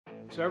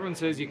So everyone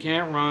says you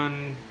can't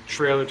run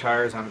trailer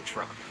tires on a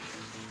truck.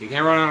 You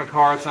can't run on a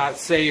car, it's not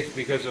safe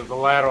because of the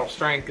lateral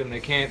strength and they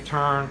can't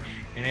turn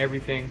and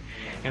everything.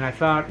 And I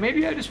thought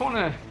maybe I just want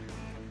to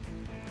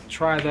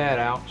try that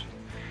out.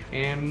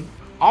 And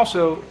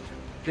also,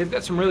 they've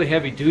got some really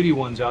heavy duty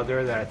ones out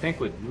there that I think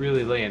would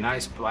really lay a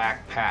nice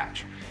black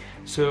patch.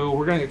 So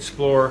we're going to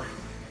explore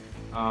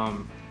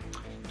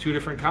two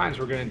different kinds.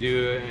 We're going to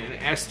do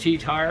an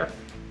ST tire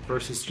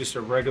versus just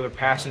a regular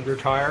passenger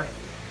tire.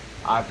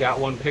 I've got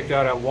one picked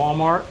out at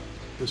Walmart.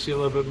 We'll see a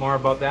little bit more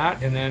about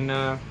that, and then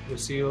we'll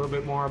see a little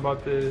bit more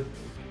about the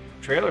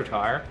trailer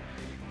tire.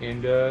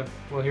 And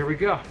well, here we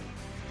go.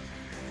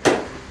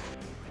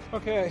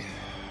 Okay,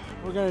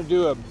 we're going to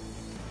do a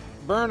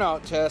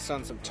burnout test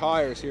on some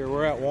tires here.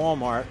 We're at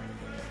Walmart.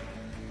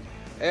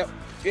 Yep.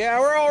 Yeah,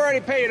 we're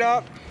already paid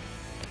up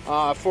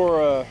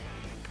for I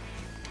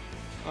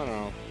don't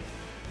know,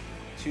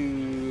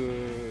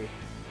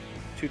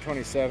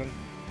 $227.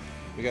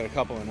 We got a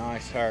couple of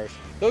nice tires.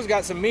 Those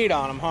got some meat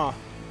on them, huh?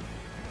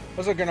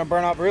 Those are gonna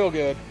burn up real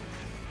good.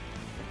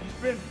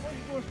 What are you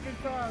going to spend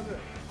tires at?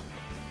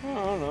 I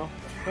don't know.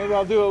 Maybe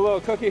I'll do a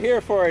little cookie here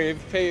for you.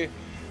 If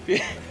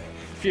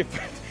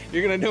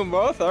you're gonna do them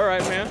both, all right,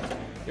 man.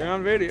 You're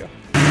on video.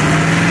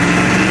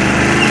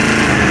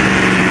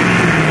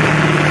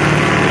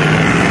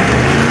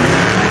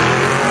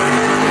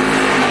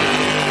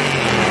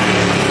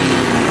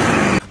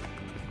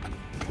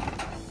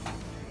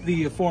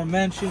 The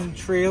aforementioned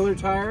trailer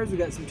tires. We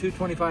got some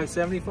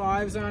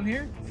 225/75s on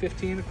here,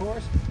 15 of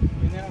course.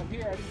 And then up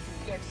here I did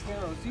some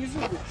dexteros. These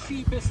are the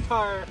cheapest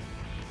tire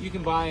you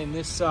can buy in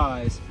this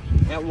size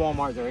at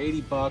Walmart. They're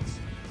 80 bucks.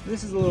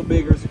 This is a little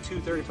bigger, it's a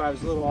 235,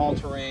 it's a little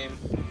all-terrain.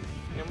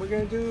 And we're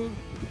gonna do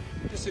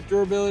just a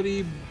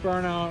durability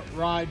burnout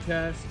ride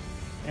test.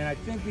 And I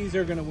think these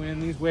are gonna win.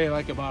 These weigh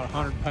like about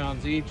 100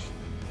 pounds each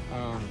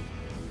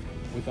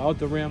without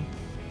the rim.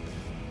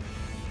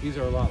 These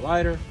are a lot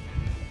lighter.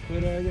 But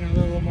you know, they're a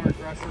little more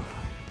aggressive.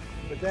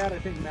 But that I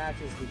think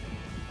matches the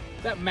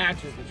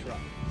truck.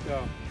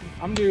 So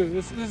I'm doing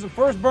this is the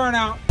first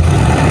burnout.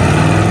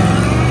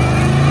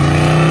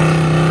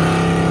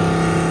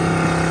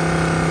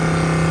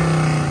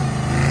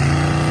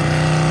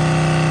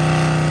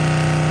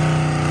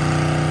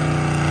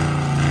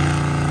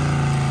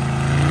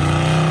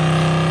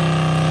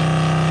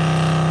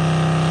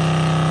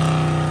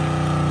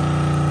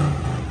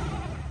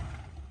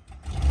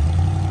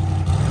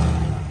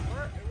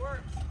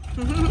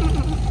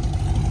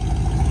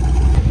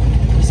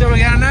 So we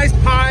got a nice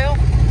pile.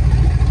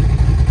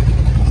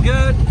 It's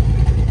good.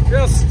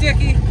 Real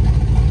sticky.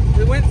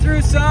 We went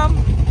through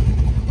some,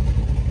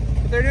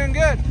 but they're doing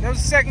good. That was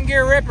a second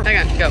gear ripper.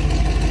 Hang on, go.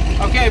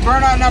 Okay,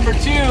 burnout number 2,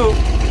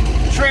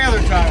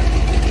 trailer tire.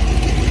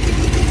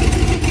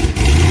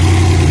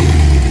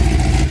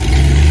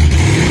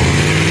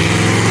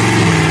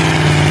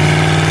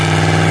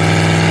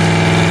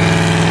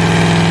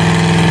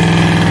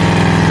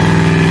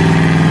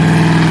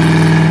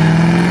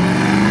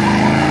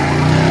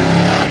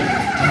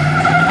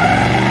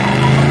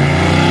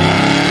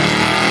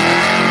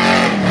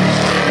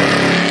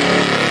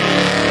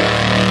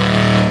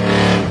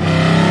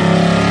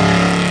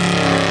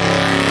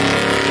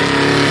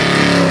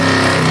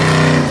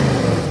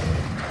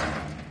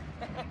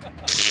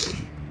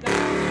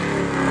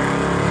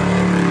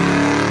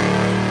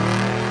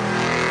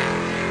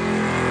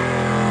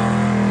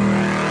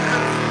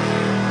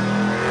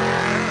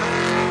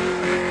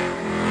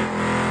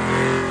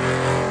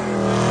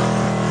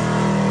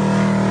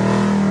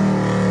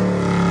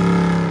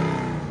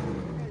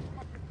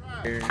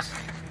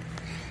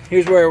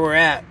 Here's where we're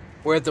at.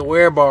 We're at the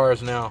wear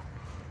bars now.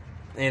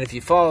 And if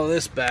you follow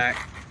this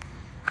back,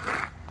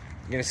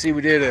 you're gonna see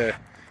we did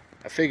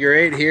a figure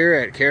 8 here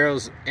at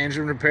Carol's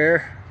Engine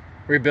Repair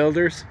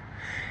Rebuilders.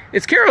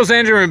 It's Carol's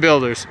Engine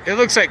Rebuilders. It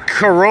looks like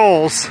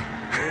Carol's.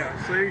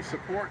 Yeah, see,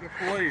 supporting the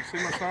police.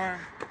 See my sign?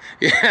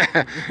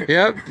 Yeah,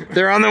 yep,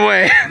 they're on the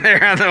way.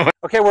 They're on the way.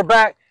 Okay, we're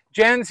back.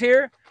 Jen's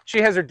here.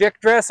 She has her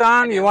dick dress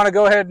on. You want to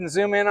go ahead and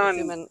zoom in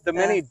on the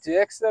many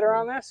dicks that are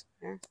on this?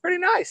 Yeah. It's pretty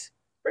nice.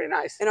 Pretty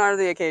nice. In honor of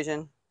the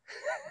occasion.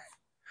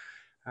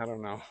 I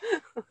don't know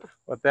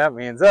what that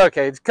means.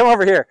 Okay, come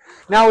over here.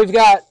 Now we've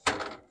got,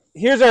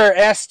 here's our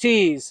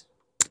STs.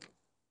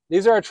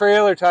 These are our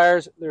trailer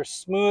tires. They're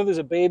smooth as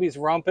a baby's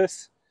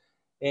rumpus.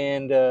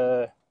 And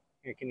here,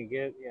 can you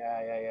get,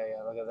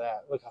 yeah, look at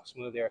that. Look how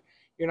smooth they are.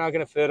 You're not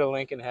gonna fit a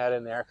Lincoln head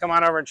in there. Come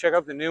on over and check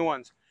out the new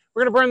ones.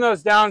 We're gonna burn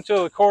those down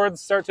until the cords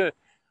start to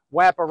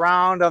wrap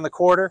around on the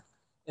quarter.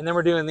 And then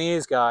we're doing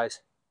these guys.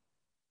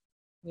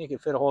 You can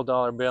fit a whole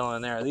 $1 bill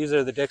in there. These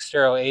are the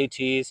Dextero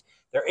ATs.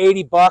 They're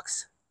 80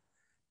 bucks.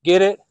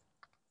 Get it?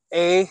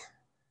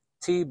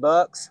 A-T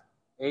bucks.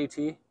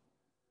 A-T.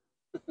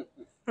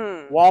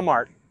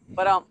 Walmart.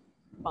 But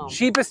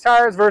cheapest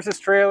tires versus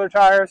trailer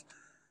tires.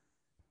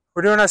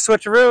 We're doing our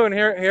switcheroo, and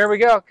here we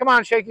go. Come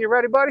on, Shaky. You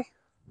ready, buddy?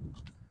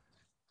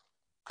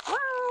 Wow,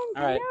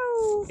 all right.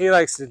 No. He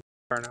likes to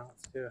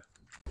burnouts too.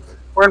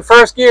 We're in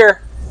first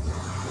gear.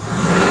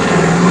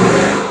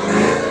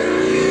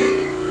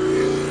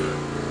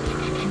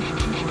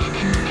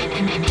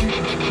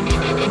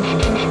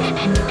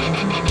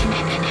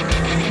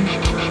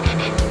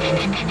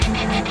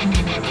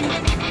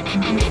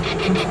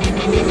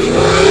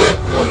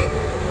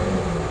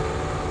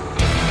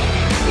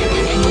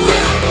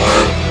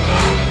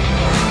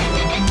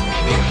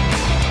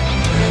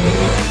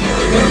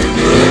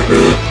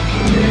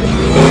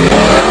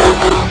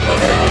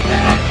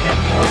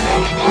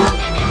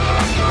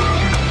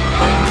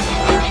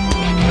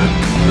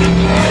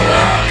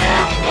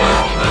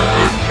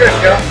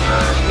 Good go.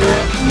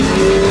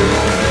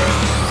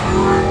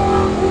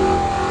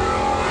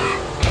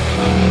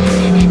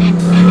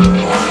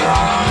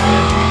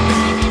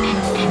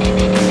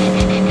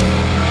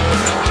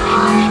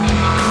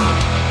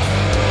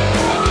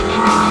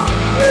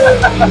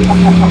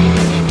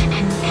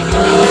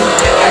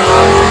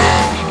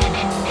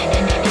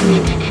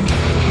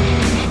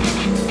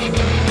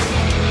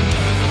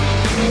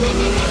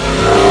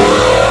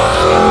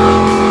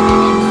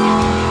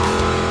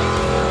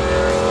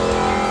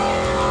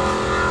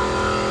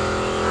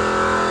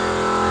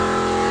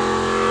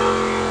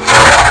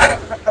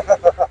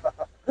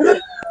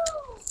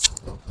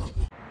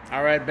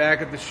 All right,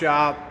 back at the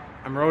shop.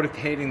 I'm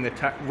rotating the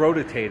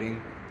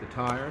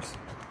tires.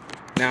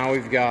 Now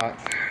we've got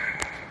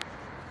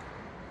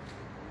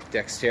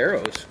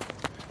dexteros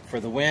for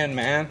the win,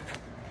 man.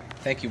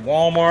 Thank you,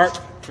 Walmart,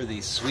 for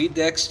these sweet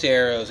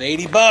dexteros.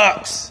 80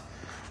 bucks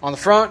on the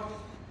front.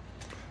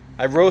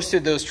 I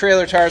roasted those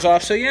trailer tires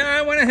off, so yeah,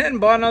 I went ahead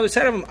and bought another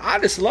set of them. I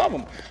just love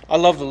them. I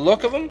love the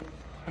look of them.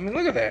 I mean,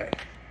 look at that.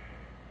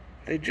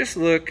 They just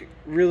look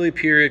really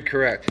period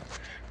correct.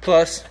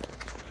 Plus,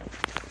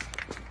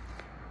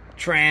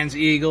 Trans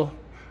Eagle.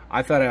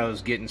 I thought I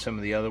was getting some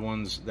of the other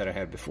ones that I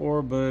had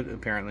before, but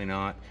apparently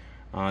not.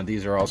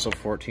 These are also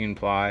 14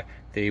 ply.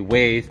 They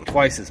weigh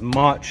twice as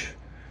much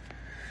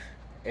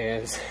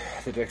as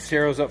the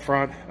dexteros up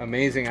front.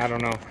 Amazing. I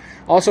don't know.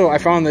 Also, I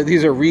found that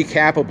these are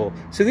recapable.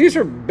 So these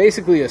are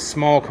basically a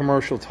small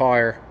commercial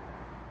tire.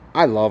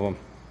 I love them.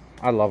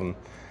 I love them.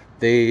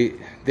 They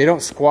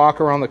don't squawk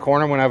around the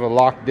corner when I have a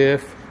locked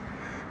diff.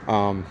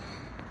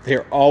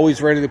 They're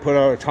always ready to put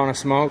out a ton of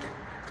smoke,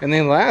 and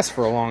they last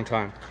for a long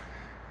time.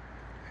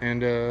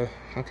 And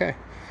okay,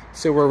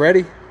 so we're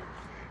ready.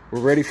 We're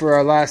ready for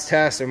our last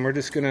test, and we're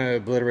just gonna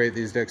obliterate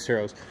these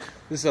dexteros.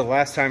 This is the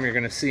last time you're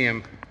gonna see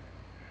them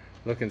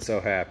looking so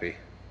happy.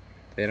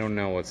 They don't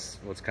know what's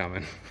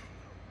coming.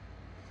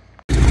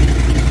 All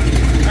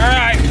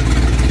right,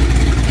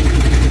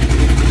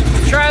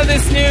 let's try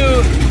this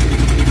new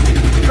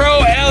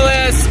Pro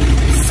LS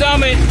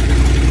Summit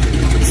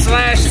 /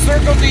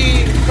 Circle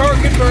D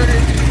torque converter.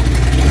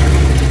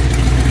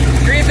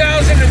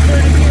 3,000 to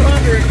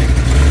 3,200.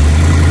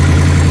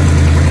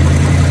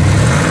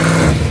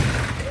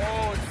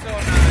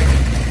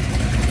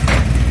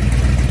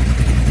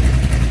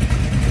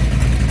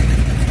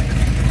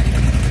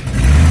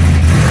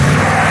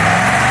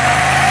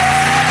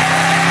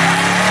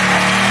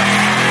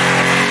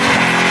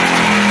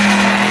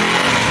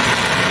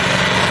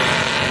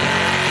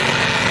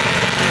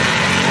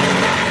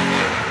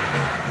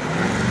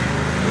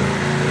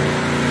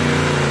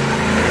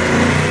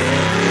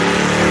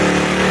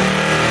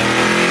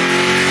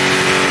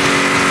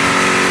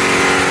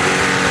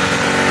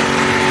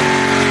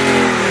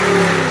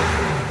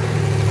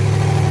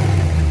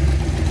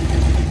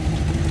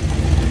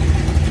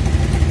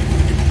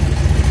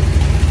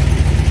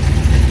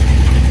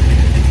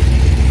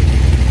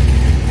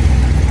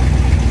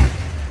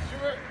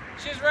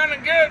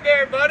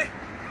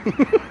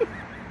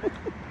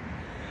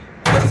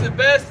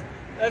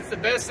 That's the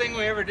best thing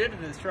we ever did to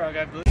this truck,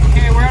 I believe.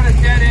 Okay, we're at a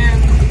dead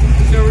end,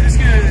 so we're just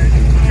gonna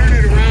turn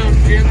it around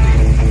gently.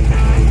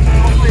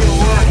 Hopefully it'll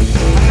work.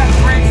 I've got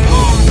the brakes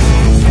on.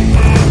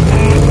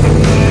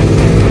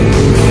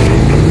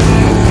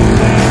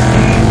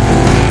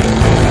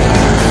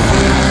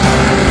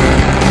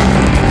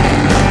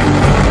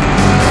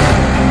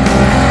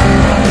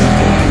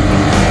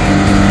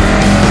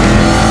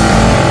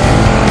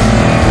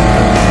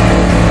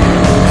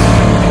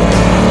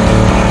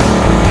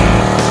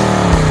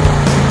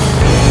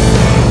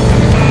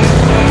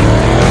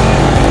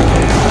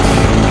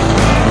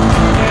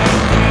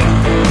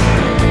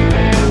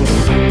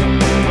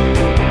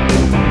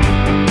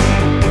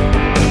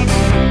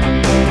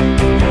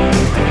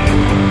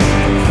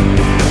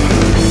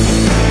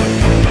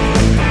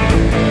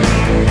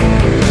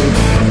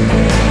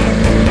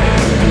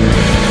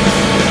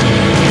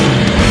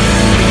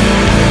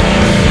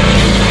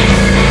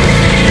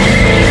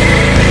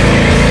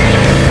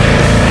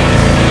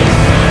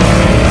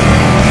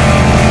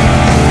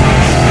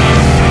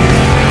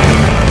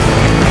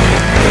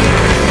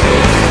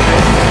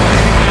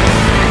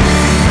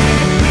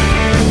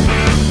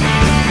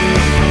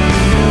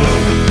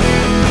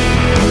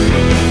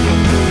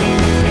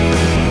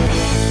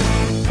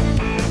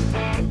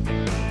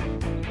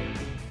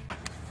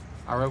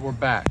 We're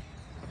back.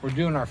 We're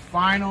doing our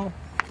final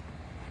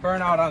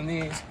burnout on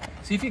these.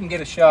 See if you can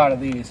get a shot of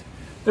these.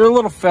 They're a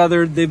little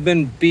feathered. They've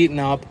been beaten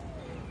up.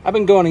 I've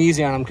been going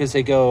easy on them because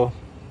they go,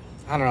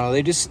 I don't know,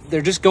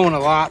 they're just going a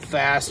lot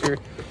faster.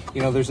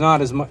 You know, there's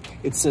not as much,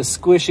 it's a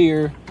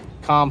squishier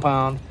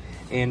compound,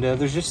 and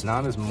there's just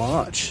not as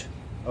much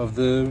of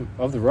the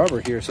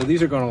rubber here. So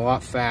these are going a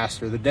lot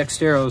faster. The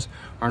dexteros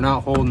are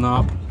not holding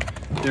up.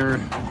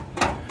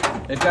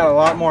 They've got a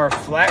lot more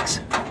flex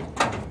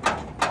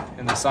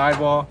in the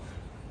sidewall.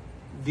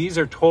 These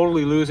are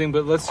totally losing,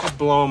 but let's just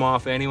blow them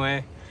off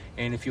anyway.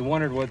 And if you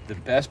wondered what the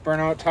best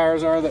burnout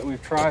tires are that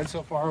we've tried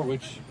so far,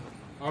 which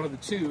out of the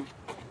two,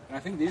 and I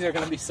think these are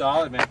going to be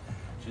solid, man.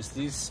 Just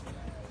these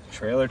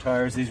trailer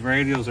tires, these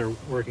radials are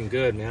working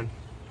good, man.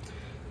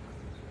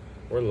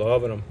 We're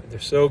loving them. They're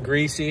so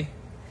greasy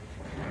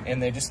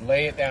and they just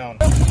lay it down.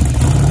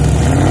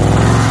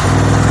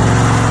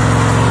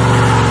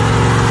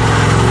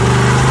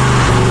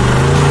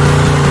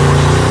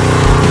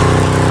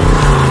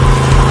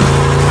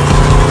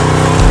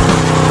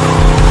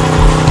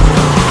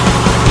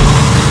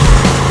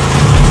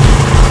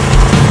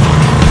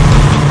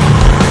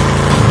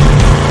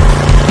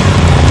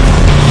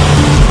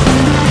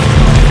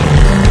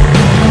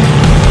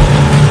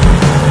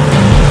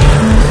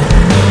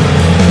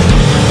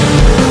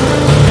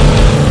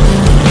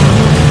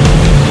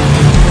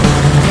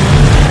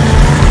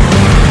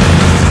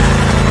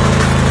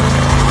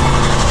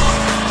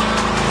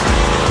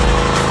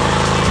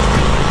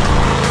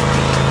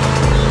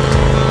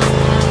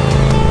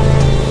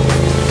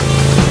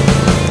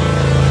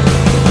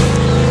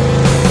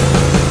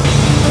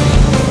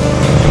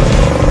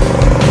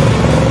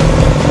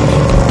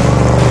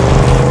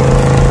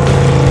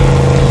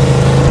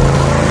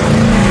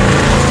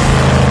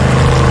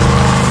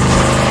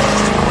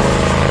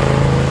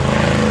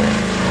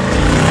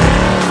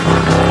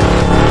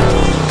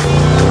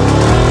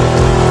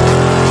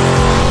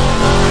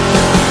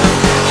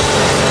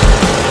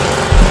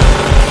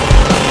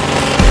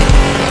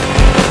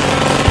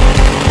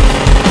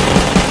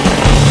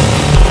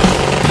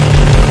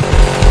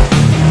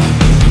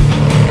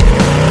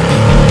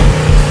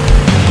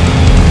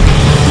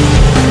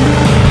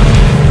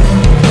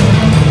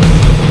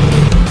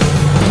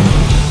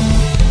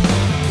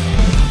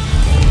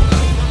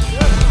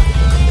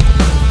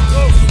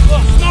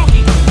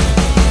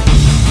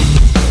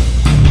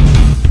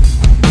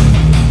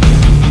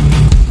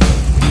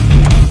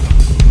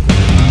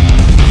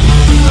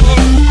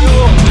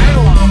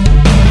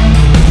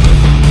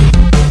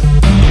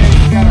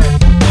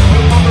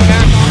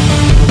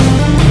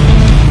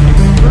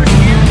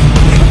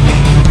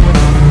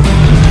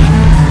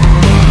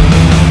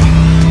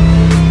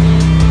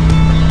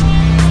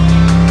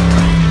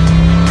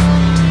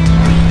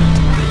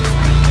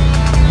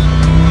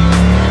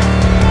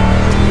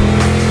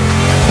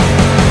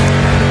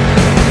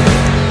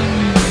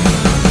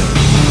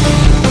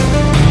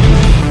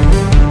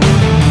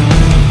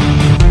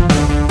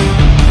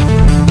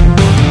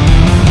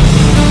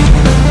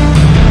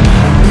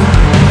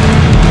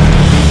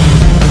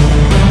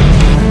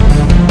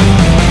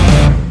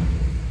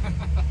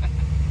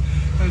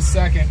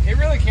 Second. It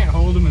really can't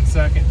hold them in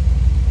second.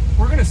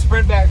 We're going to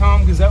sprint back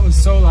home because that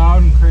was so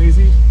loud and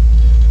crazy.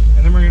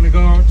 And then we're going to go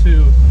out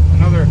to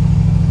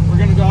we're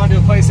going to go out to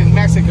a place in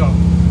Mexico.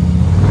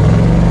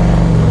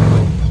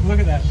 Look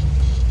at that.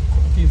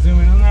 Can you zoom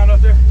in on that up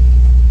there?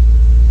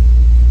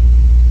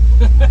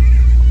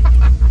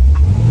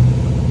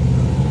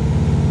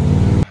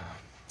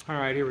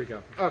 All right, here we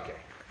go. Okay.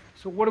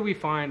 So what did we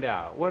find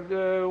out? What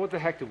the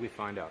heck did we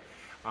find out?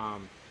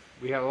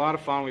 We had a lot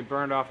of fun. We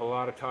burned off a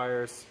lot of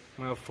tires.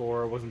 Well,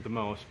 4 wasn't the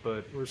most,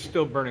 but we're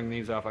still burning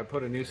these off. I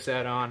put a new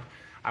set on.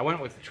 I went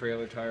with the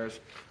trailer tires.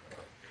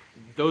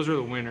 Those are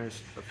the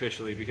winners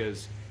officially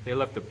because they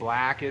left the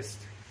blackest,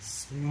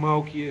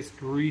 smokiest,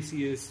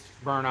 greasiest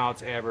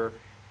burnouts ever.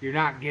 You're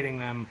not getting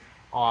them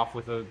off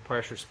with a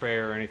pressure spray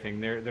or anything.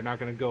 They're not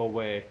going to go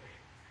away.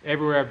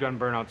 Everywhere I've done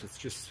burnouts, it's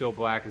just still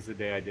black as the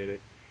day I did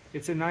it.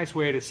 It's a nice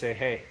way to say,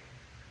 hey,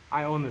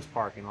 I own this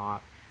parking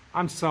lot.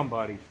 I'm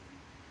somebody.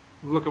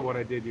 Look at what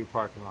I did to your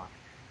parking lot.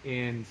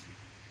 And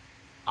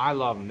I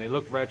love them. They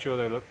look retro.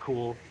 They look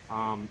cool.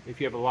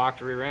 If you have a locked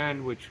rear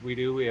end, which we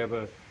do, we have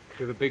a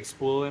big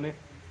spool in it.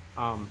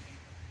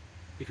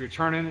 If you're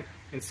turning it,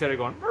 instead of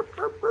going burp,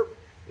 burp, burp,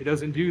 it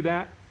doesn't do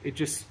that. It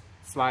just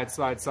slides.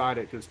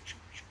 It just,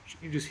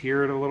 you just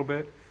hear it a little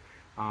bit.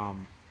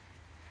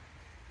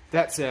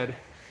 That said,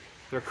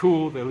 they're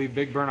cool. They leave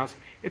big burnouts.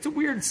 It's a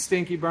weird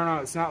stinky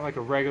burnout. It's not like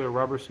a regular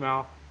rubber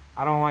smell.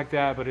 I don't like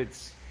that, but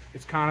it's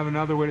kind of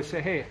another way to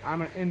say, hey,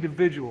 I'm an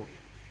individual.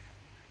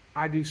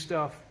 I do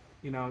stuff.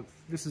 You know,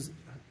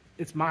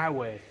 it's my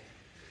way,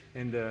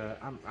 and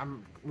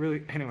I'm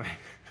really, anyway,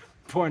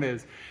 point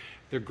is,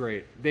 they're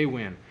great. They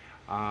win.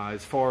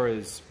 As far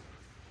as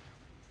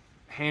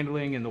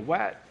handling in the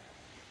wet,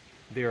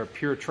 they're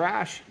pure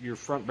trash. Your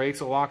front brakes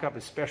will lock up,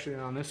 especially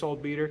on this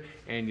old beater,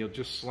 and you'll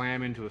just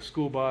slam into a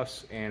school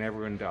bus and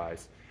everyone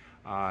dies.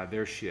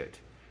 They're shit.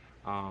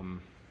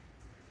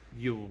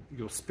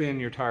 You'll spin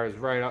your tires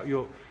right out.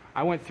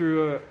 I went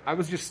through I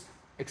was just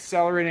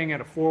accelerating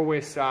at a 4-way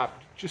stop,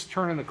 just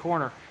turning the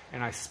corner,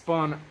 and I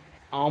spun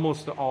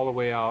almost all the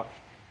way out.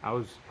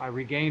 I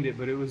regained it,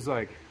 but it was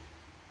like,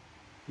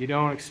 you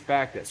don't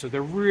expect it. So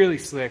they're really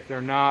slick. They're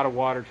not a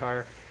water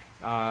tire.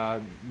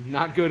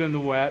 Not good in the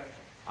wet.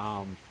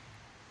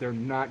 They're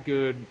not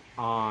good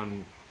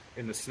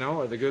in the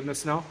snow. Are they good in the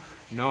snow?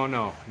 No,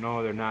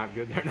 they're not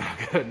good. They're not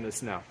good in the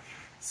snow.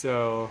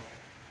 So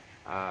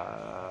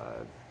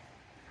I'm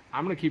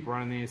gonna keep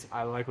running these.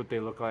 I like what they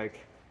look like.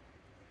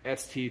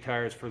 ST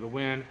tires for the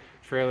win,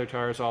 trailer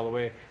tires all the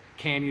way.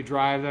 Can you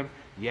drive them?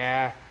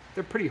 Yeah,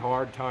 they're pretty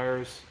hard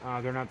tires.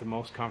 They're not the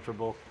most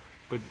comfortable,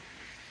 but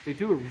they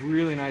do a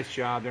really nice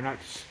job. They're not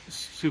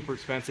super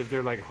expensive.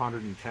 They're like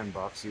 110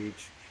 bucks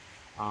each.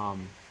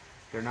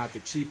 They're not the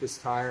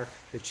cheapest tire.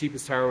 The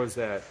cheapest tire was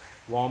that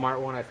Walmart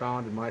one I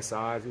found in my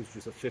size. It was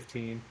just a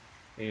 15.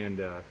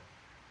 And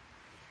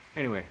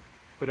anyway,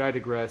 but I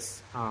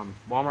digress.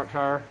 Walmart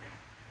tire,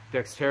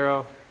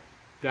 Dextero,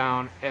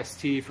 down,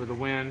 ST for the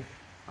win.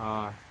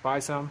 Buy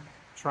some,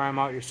 try them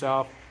out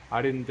yourself.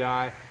 I didn't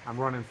die. I'm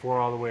running 4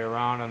 all the way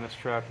around on this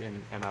truck,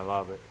 and I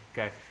love it.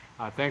 Okay,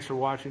 thanks for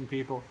watching,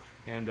 people,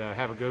 and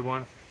have a good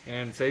one.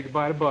 And say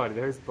goodbye to Buddy.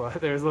 There's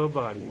little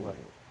Buddy.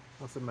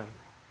 What's the matter?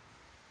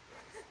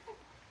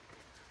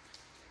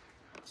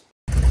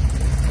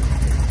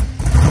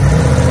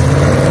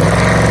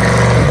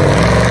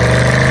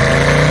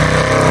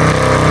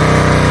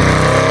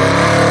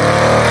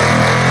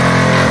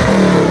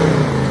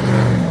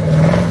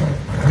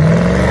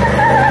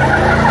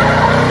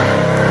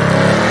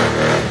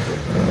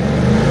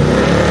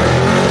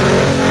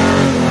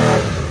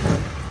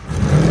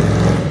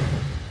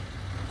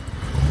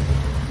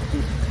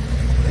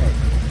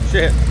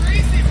 Shit.